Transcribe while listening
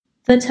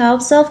The Tao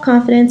of Self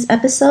Confidence,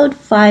 episode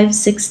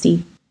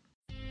 560.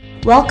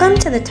 Welcome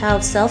to the Tao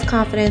of Self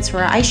Confidence,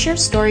 where I share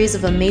stories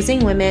of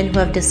amazing women who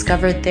have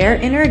discovered their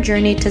inner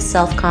journey to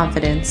self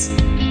confidence.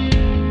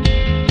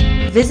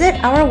 Visit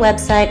our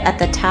website at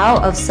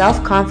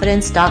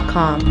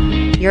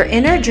thetaoofselfconfidence.com. Your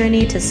inner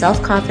journey to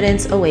self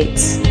confidence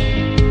awaits.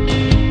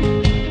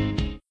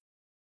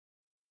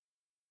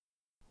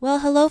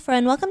 Well, hello,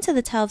 friend. Welcome to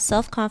the Tao of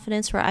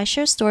Self-Confidence, where I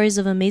share stories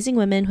of amazing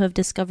women who have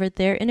discovered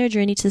their inner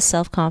journey to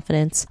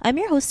self-confidence. I'm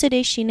your host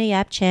today, Sheena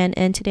Yap Chan,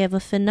 and today I have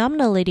a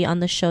phenomenal lady on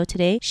the show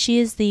today. She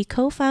is the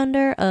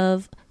co-founder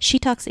of She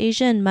Talks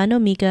Asia and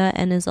Manomiga,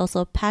 and is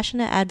also a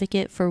passionate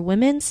advocate for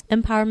women's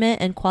empowerment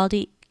and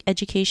quality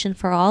education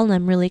for all, and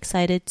I'm really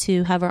excited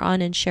to have her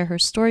on and share her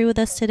story with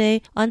us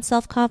today on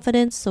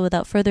self-confidence. So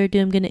without further ado,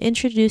 I'm going to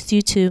introduce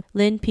you to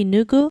Lynn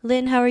Pinugu.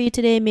 Lynn, how are you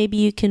today? Maybe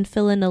you can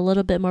fill in a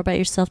little bit more about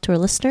yourself to our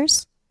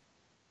listeners.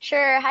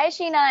 Sure. Hi,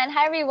 Sheena, and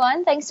hi,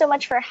 everyone. Thanks so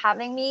much for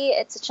having me.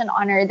 It's such an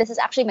honor. This is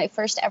actually my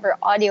first ever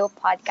audio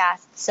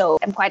podcast, so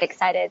I'm quite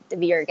excited to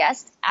be your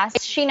guest. As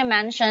Sheena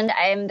mentioned,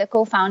 I'm the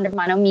co-founder of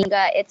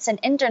Manomiga. It's an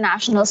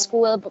international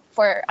school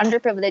for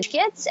underprivileged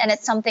kids, and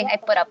it's something I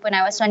put up when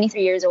I was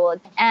 23 years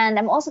old. And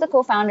I'm also the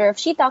co-founder of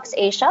She Talks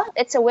Asia.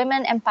 It's a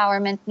women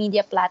empowerment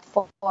media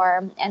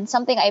platform, and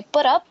something I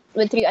put up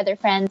with 3 other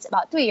friends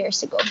about 2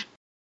 years ago.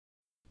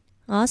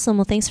 Awesome.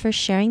 Well, thanks for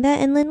sharing that.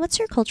 And Lynn, what's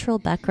your cultural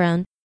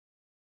background?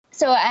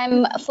 So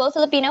I'm full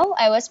Filipino.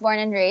 I was born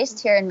and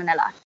raised here in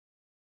Manila.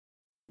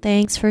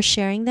 Thanks for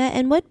sharing that.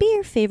 And what'd be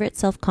your favorite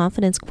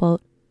self-confidence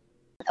quote?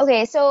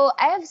 Okay, so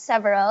I have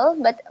several,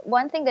 but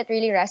one thing that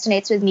really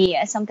resonates with me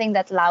is something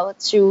that Lao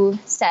Tzu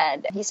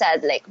said. He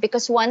said,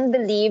 because one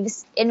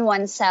believes in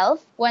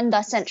oneself, one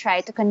doesn't try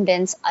to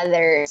convince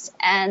others.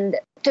 And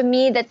to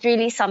me, that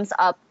really sums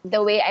up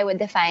the way I would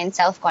define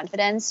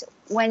self-confidence.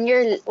 When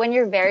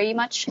you're very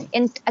much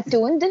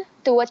attuned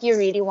to what you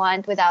really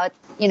want without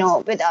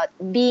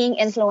being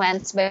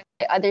influenced by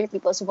other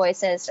people's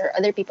voices or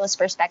other people's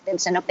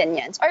perspectives and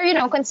opinions, or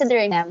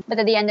considering them, but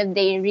at the end of the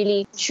day,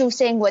 really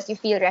choosing what you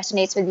feel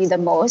resonates with you the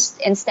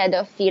most, instead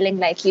of feeling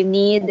like you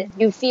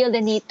feel the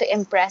need to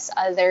impress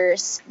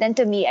others. Then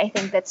to me, I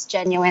think that's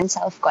genuine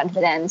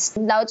self-confidence.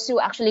 Lao Tzu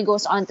actually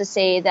goes on to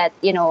say that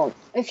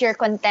if you're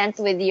content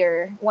with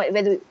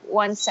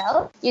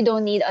oneself, you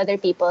don't need other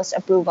people's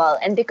approval,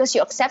 and because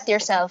you accept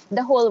yourself,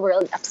 the whole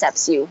world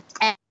accepts you.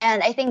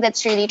 And I think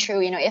that's really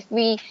true. If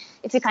we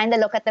kind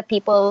of look at the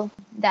people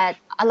that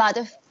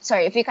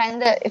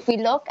if we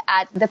look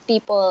at the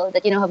people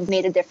that have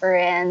made a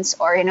difference,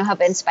 or have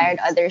inspired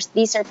others,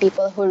 these are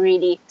people who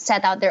really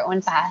set out their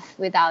own path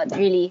without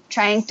really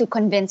trying to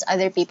convince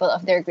other people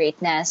of their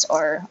greatness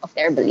or of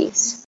their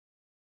beliefs.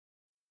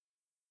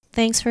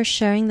 Thanks for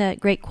sharing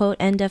that great quote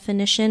and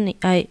definition.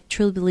 I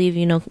truly believe,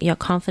 your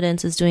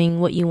confidence is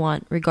doing what you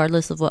want,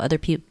 regardless of what other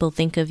people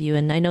think of you.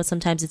 And I know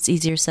sometimes it's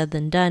easier said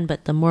than done,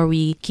 but the more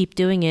we keep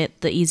doing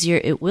it, the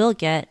easier it will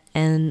get.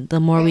 And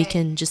the more we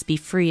can just be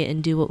free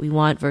and do what we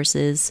want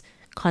versus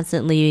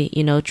constantly,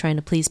 trying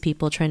to please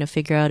people, trying to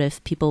figure out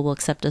if people will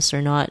accept us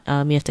or not.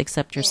 You have to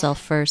accept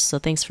yourself first. So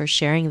thanks for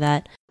sharing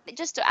that.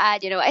 Just to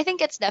add, I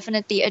think it's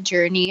definitely a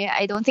journey.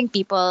 I don't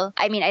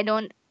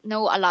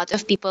know a lot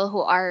of people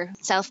who are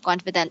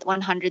self-confident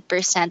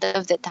 100%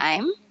 of the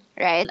time,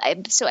 right?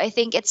 So I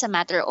think it's a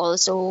matter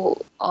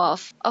also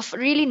of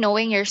really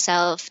knowing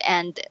yourself,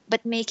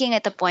 but making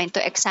it a point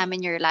to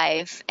examine your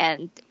life,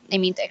 and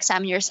to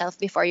examine yourself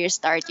before you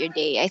start your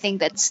day. I think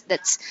that's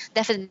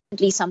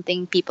definitely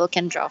something people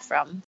can draw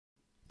from.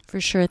 For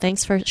sure.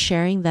 Thanks for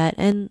sharing that.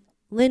 And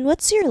Lynn,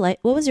 what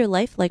was your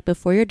life like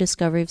before your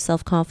discovery of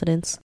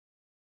self-confidence?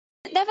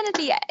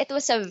 Definitely, it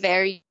was a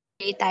very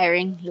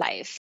tiring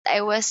life.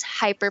 I was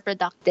hyper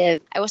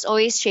productive. I was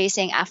always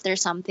chasing after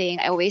something.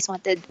 I always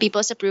wanted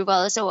people's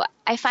approval. So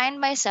I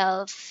find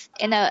myself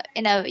I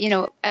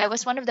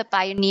was one of the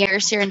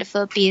pioneers here in the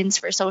Philippines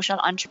for social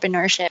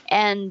entrepreneurship.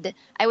 And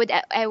I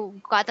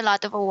got a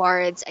lot of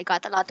awards. I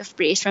got a lot of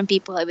praise from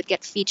people. I would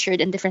get featured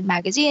in different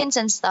magazines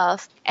and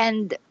stuff.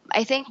 And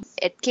I think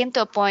it came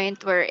to a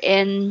point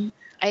wherein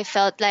I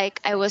felt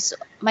like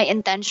my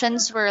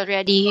intentions were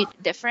already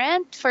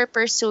different for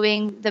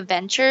pursuing the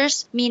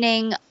ventures,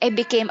 meaning I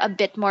became a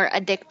bit more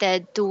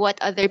addicted to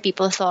what other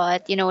people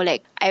thought.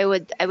 I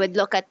would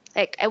look at,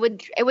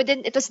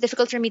 it was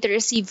difficult for me to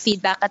receive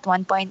feedback at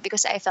one point,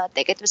 because I felt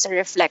like it was a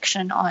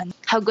reflection on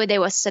how good I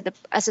was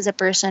as a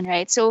person,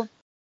 right? So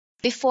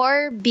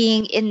before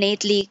being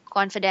innately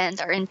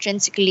confident or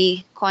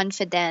intrinsically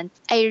confident,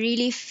 I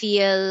really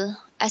feel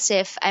as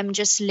if I'm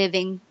just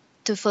living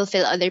to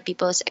fulfill other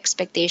people's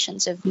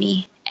expectations of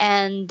me.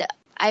 And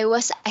I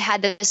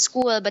had a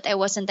school, but I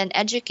wasn't an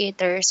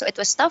educator. So it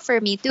was tough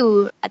for me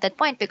too at that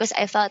point, because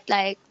I felt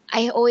like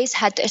I always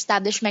had to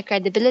establish my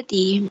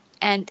credibility.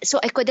 And so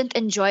I couldn't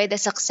enjoy the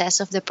success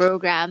of the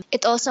program.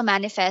 It also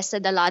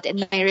manifested a lot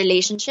in my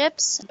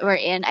relationships,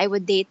 wherein I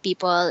would date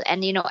people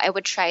and, I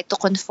would try to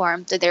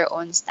conform to their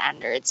own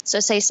standards. So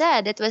as I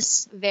said, it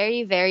was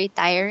very, very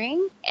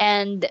tiring,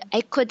 and I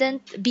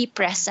couldn't be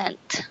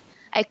present.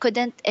 I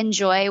couldn't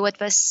enjoy what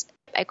was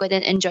I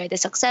couldn't enjoy the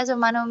success of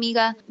Mano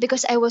Amiga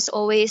because I was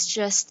always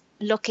just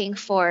looking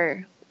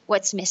for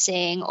what's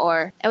missing,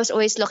 or I was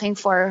always looking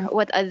for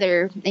what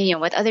other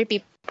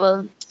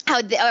people,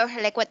 how they,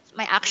 or like what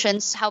my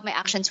actions, how my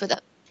actions would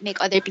make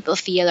other people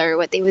feel, or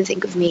what they would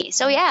think of me.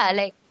 So yeah,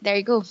 like there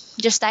you go.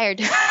 Just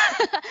tired.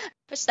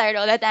 Just tired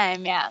all the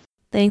time. Yeah.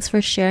 Thanks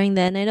for sharing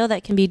that. And I know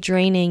that can be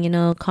draining,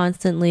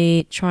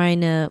 constantly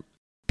trying to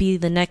be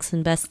the next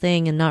and best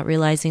thing and not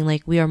realizing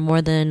like we are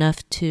more than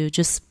enough to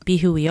just be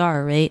who we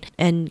are, right?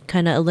 And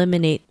kind of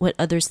eliminate what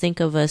others think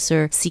of us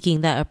or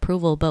seeking that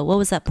approval. But what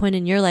was that point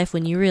in your life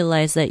when you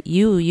realized that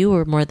you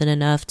were more than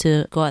enough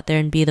to go out there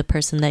and be the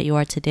person that you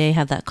are today,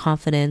 have that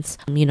confidence,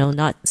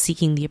 not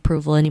seeking the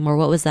approval anymore?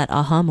 What was that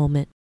aha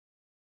moment?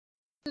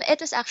 It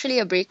was actually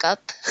a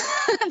breakup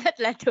that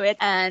led to it.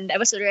 And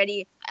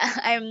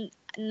I'm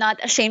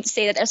not ashamed to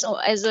say that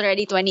I was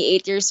already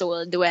 28 years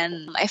old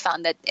when I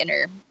found that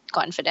inner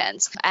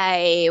confidence.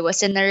 I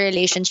was in a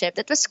relationship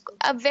that was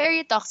a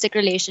very toxic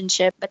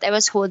relationship, but I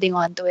was holding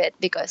on to it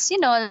because,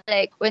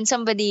 like when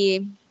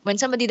somebody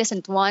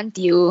doesn't want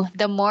you,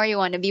 the more you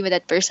want to be with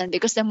that person,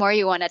 because the more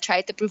you want to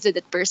try to prove to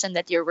that person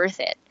that you're worth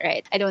it,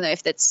 right? I don't know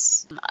if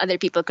that's other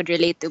people could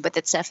relate to, but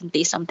it's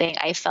definitely something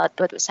I felt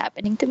what was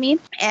happening to me.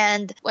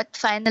 And what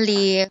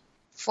finally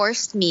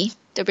forced me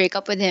to break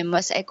up with him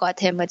was I caught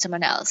him with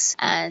someone else.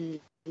 And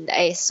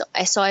I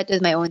saw it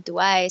with my own two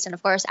eyes. And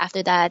of course,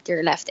 after that,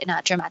 you're left in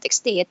a traumatic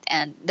state.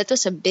 And that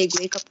was a big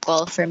wake-up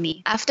call for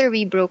me. After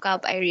we broke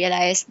up, I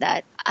realized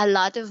that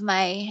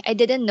I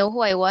didn't know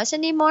who I was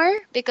anymore,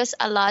 because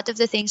a lot of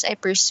the things I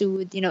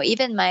pursued,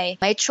 even my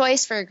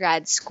choice for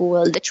grad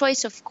school, the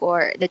choice of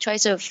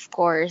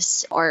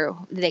course, or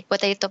like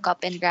what I took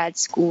up in grad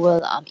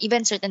school,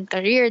 even certain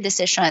career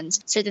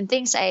decisions, certain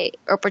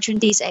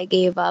opportunities I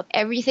gave up,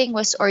 everything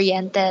was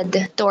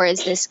oriented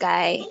towards this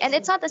guy. And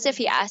it's not as if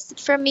he asked it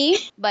from me,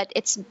 but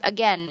it's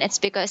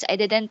because I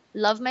didn't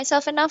love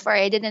myself enough, or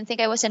I didn't think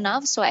I was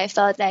enough. So I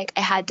felt like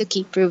I had to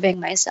keep proving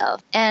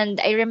myself.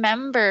 And I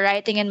remember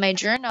writing in my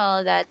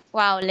journal that,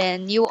 wow,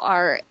 Lynn, you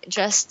are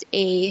just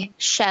a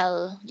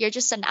shell. You're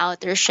just an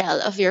outer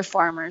shell of your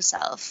former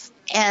self.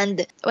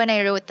 And when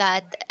I wrote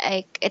that,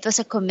 it was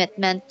a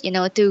commitment,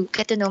 to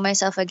get to know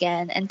myself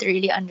again and to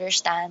really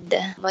understand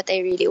what I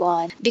really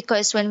want.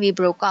 Because when we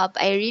broke up,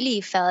 I really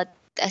felt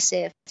as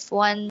if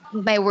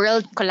my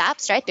world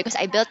collapsed, right? Because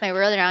I built my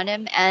world around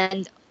him,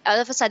 and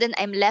all of a sudden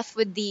I'm left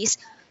with these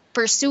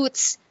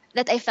pursuits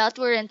that I felt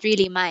weren't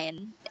really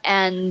mine.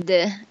 And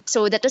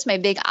so that was my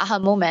big aha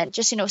moment,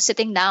 just,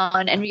 sitting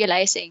down and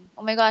realizing,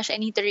 oh my gosh, I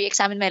need to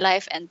re-examine my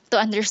life and to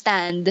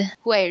understand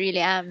who I really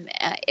am,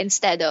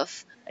 instead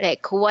of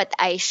like what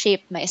I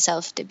shaped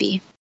myself to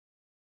be.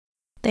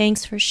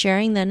 Thanks for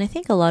sharing that. And I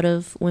think a lot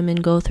of women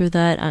go through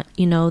that.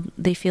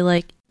 They feel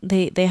like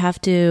they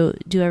have to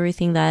do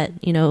everything that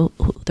who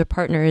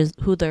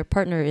their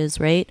partner is,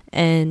 right?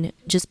 And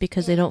just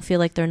because they don't feel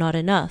like they're not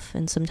enough,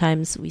 and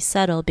sometimes we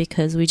settle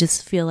because we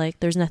just feel like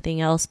there's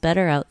nothing else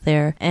better out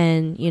there.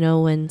 And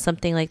when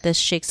something like this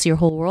shakes your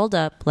whole world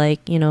up,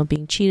 like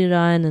being cheated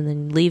on and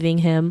then leaving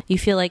him, you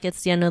feel like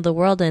it's the end of the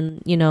world,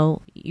 and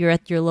you're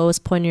at your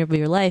lowest point of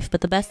your life. But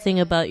the best thing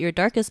about your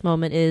darkest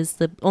moment is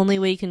the only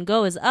way you can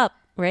go is up,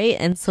 right?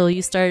 And so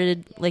you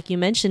started, like you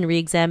mentioned,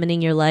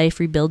 re-examining your life,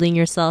 rebuilding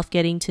yourself,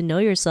 getting to know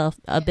yourself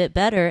a bit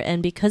better.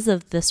 And because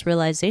of this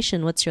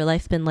realization, what's your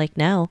life been like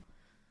now?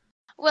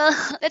 Well,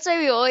 that's why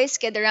we always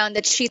kid around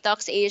that She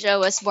Talks Asia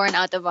was born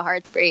out of a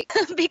heartbreak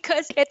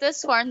because it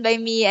was formed by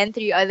me and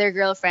 3 other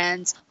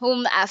girlfriends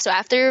whom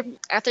after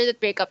the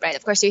breakup, right?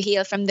 Of course, you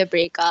heal from the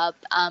breakup.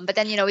 But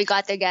then, we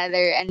got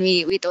together and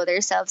we told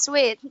ourselves,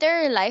 wait,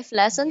 there are life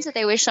lessons that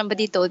I wish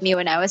somebody told me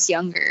when I was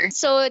younger.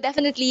 So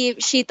definitely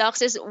She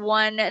Talks is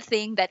one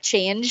thing that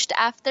changed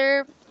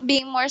after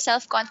being more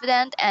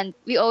self-confident. And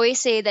we always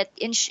say that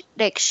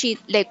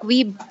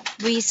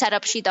we set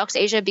up She Talks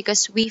Asia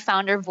because we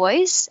found our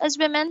voice as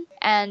women,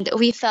 and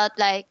we felt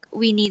like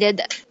we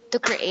needed to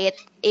create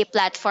a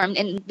platform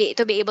and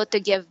to be able to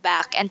give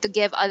back and to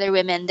give other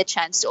women the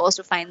chance to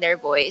also find their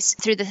voice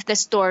through the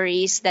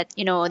stories that,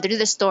 through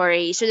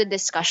the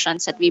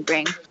discussions that we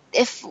bring.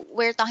 If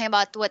we're talking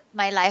about what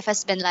my life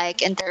has been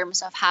like in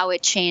terms of how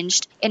it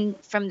changed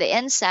from the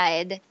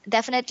inside,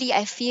 definitely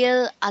I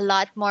feel a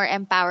lot more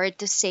empowered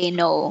to say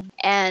no.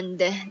 And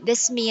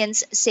this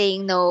means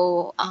saying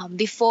no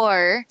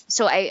before.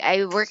 So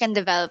I work in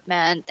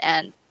development,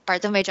 and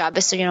part of my job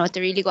is to,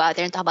 to really go out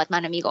there and talk about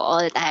Mano Amigo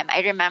all the time.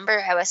 I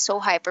remember I was so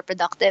hyper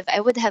productive.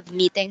 I would have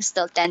meetings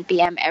till 10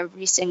 p.m.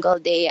 every single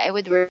day. I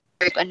would work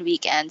on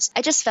weekends.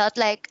 I just felt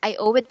like I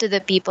owe it to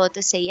the people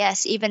to say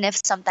yes, even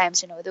if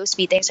sometimes, those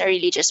meetings are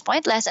really just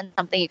pointless and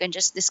something you can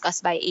just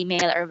discuss by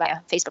email or via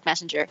Facebook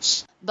Messenger.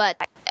 But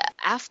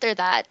after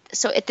that,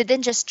 so it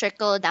didn't just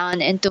trickle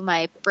down into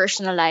my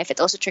personal life, it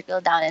also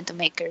trickled down into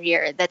my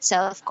career. That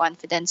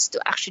self-confidence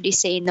to actually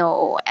say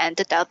no and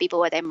to tell people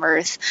what I'm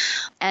worth,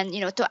 and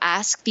to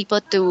ask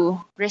people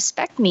to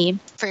respect me.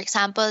 For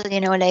example,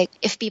 like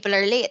if people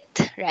are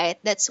late, right?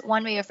 That's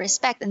one way of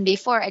respect. And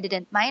before, I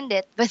didn't mind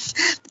it. But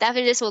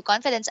after this whole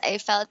confidence, I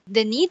felt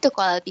the need to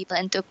call out people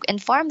and to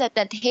inform that,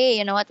 hey,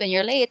 you know what, when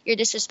you're late, you're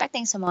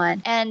disrespecting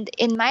someone. And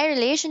in my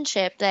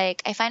relationship,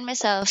 like, I find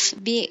myself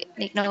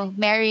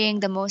marrying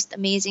the most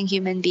amazing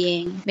human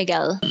being,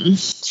 Miguel.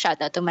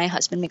 Shout out to my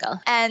husband,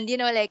 Miguel. And,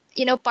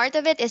 part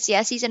of it is,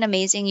 yes, he's an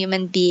amazing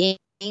human being.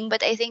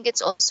 But I think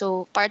it's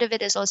also, part of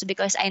it is also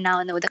because I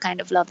now know the kind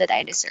of love that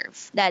I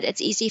deserve. That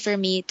it's easy for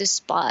me to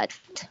spot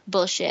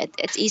bullshit.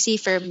 It's easy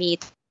for me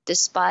to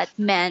spot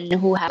men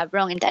who have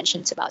wrong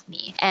intentions about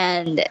me.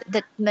 And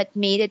that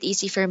made it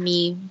easy for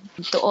me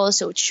to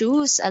also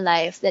choose a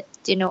life that,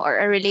 or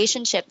a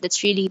relationship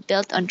that's really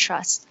built on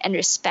trust and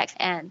respect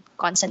and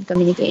constant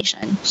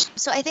communication.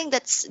 So I think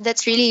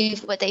that's really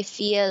what I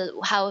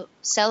feel, what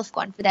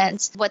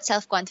self-confidence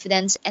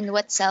and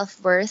what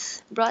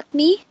self-worth brought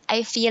me.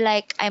 I feel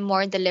like I'm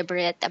more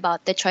deliberate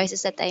about the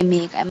choices that I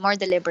make. I'm more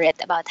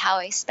deliberate about how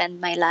I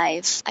spend my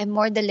life. I'm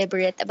more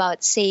deliberate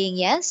about saying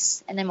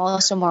yes, and I'm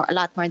also a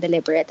lot more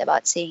deliberate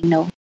about saying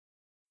no.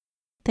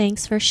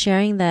 Thanks for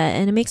sharing that.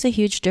 And it makes a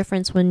huge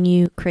difference when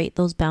you create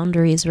those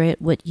boundaries,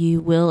 right? What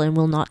you will and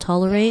will not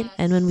tolerate.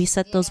 And when we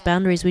set those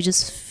boundaries, we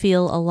just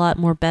feel a lot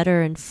more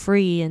better and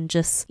free, and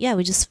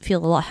we just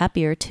feel a lot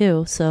happier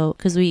too. So,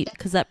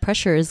 because that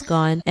pressure is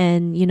gone.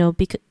 And,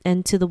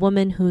 and to the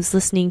woman who's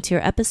listening to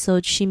your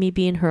episode, she may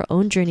be in her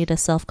own journey to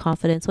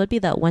self-confidence. What would be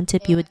that one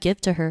tip you would give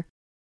to her?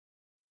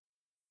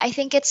 I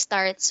think it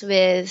starts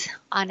with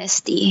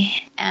honesty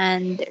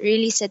and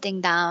really sitting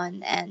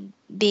down and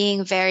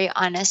being very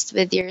honest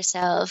with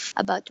yourself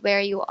about where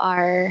you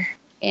are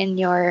in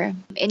your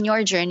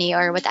journey,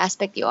 or what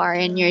aspect you are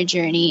in your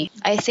journey.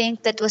 I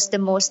think that was the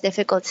most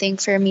difficult thing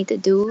for me to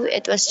do.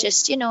 It was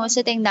just,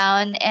 sitting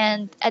down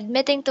and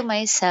admitting to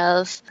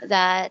myself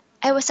that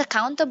I was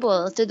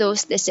accountable to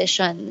those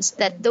decisions.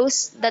 At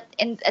the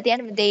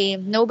end of the day,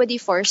 nobody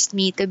forced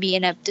me to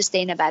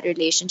stay in a bad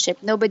relationship.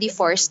 Nobody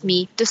forced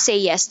me to say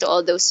yes to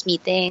all those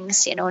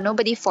meetings.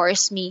 Nobody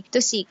forced me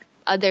to seek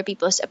other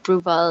people's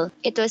approval.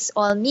 It was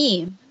all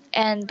me.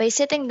 And by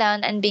sitting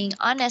down and being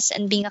honest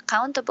and being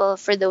accountable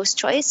for those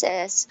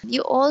choices,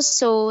 you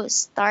also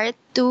start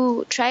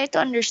to try to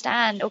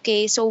understand,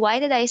 okay, so why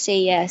did I say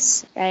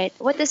yes, right?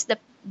 What is the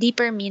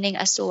deeper meaning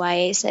as to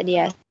why I said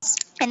yes?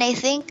 And I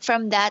think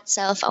from that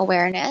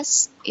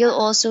self-awareness, it will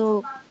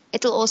also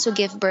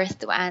give birth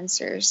to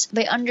answers.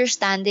 By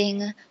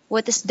understanding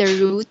what is the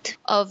root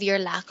of your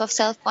lack of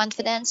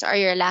self-confidence or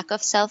your lack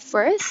of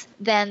self-worth,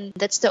 then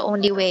that's the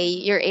only way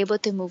you're able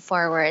to move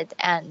forward,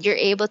 and you're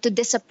able to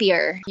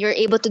disappear. You're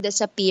able to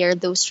disappear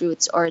those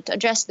roots, or to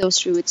address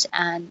those roots,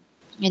 and,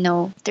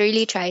 to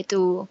really try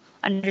to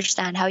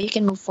understand how you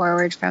can move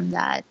forward from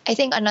that. I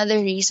think another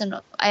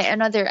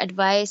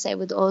advice I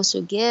would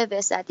also give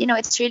is that,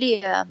 it's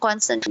really a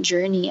constant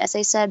journey. As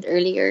I said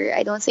earlier,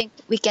 I don't think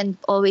we can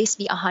always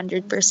be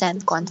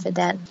 100%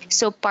 confident.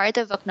 So part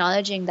of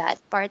acknowledging that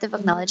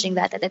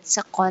it's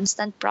a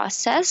constant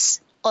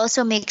process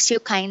also makes you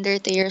kinder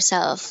to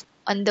yourself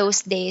on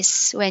those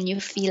days when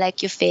you feel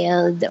like you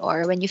failed,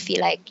 or when you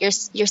feel like your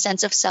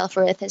sense of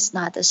self-worth is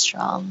not as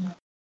strong.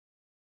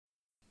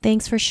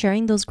 Thanks for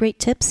sharing those great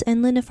tips.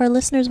 And Lynn, if our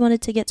listeners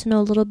wanted to get to know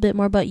a little bit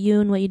more about you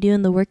and what you do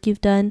and the work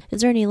you've done, is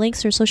there any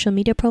links or social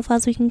media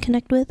profiles we can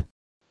connect with?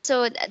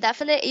 So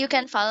definitely you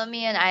can follow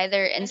me on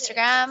either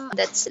Instagram,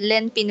 that's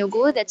Lynn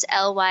Pinugu, that's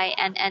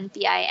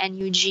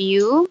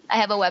LYNNPINUGU. I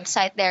have a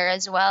website there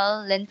as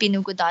well,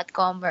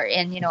 lynnpinugu.com,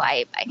 wherein,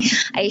 I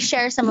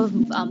share some of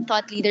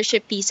thought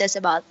leadership pieces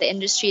about the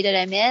industry that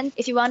I'm in.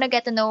 If you want to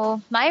get to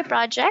know my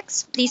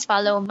projects, please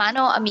follow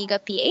Mano Amiga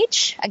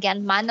PH,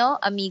 again, Mano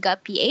Amiga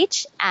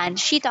PH, and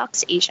She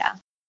Talks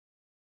Asia.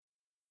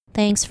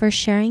 Thanks for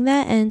sharing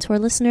that. And to our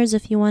listeners,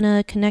 if you want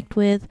to connect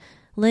with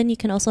Lynn, you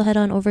can also head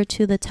on over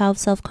to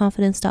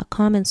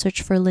thetaoofselfconfidence.com and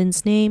search for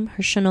Lynn's name.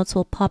 Her show notes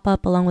will pop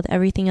up along with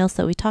everything else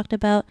that we talked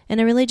about. And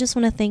I really just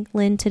want to thank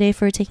Lynn today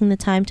for taking the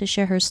time to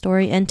share her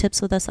story and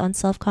tips with us on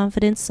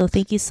self-confidence. So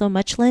thank you so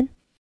much, Lynn.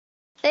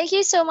 Thank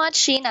you so much,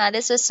 Sheena.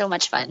 This was so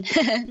much fun.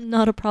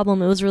 Not a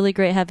problem. It was really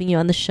great having you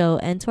on the show.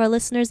 And to our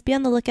listeners, be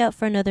on the lookout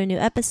for another new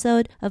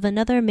episode of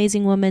another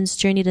amazing woman's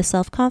journey to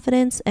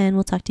self-confidence. And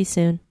we'll talk to you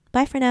soon.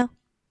 Bye for now.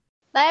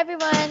 Bye,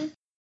 everyone.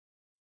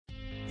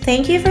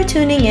 Thank you for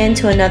tuning in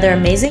to another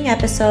amazing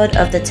episode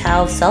of the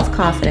Tao of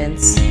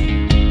Self-Confidence.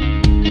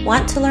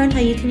 Want to learn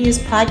how you can use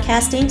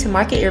podcasting to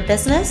market your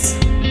business?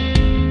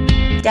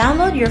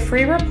 Download your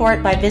free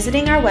report by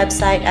visiting our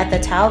website at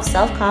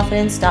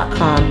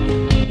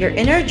thetaoofselfconfidence.com. Your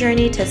inner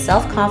journey to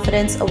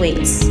self-confidence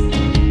awaits.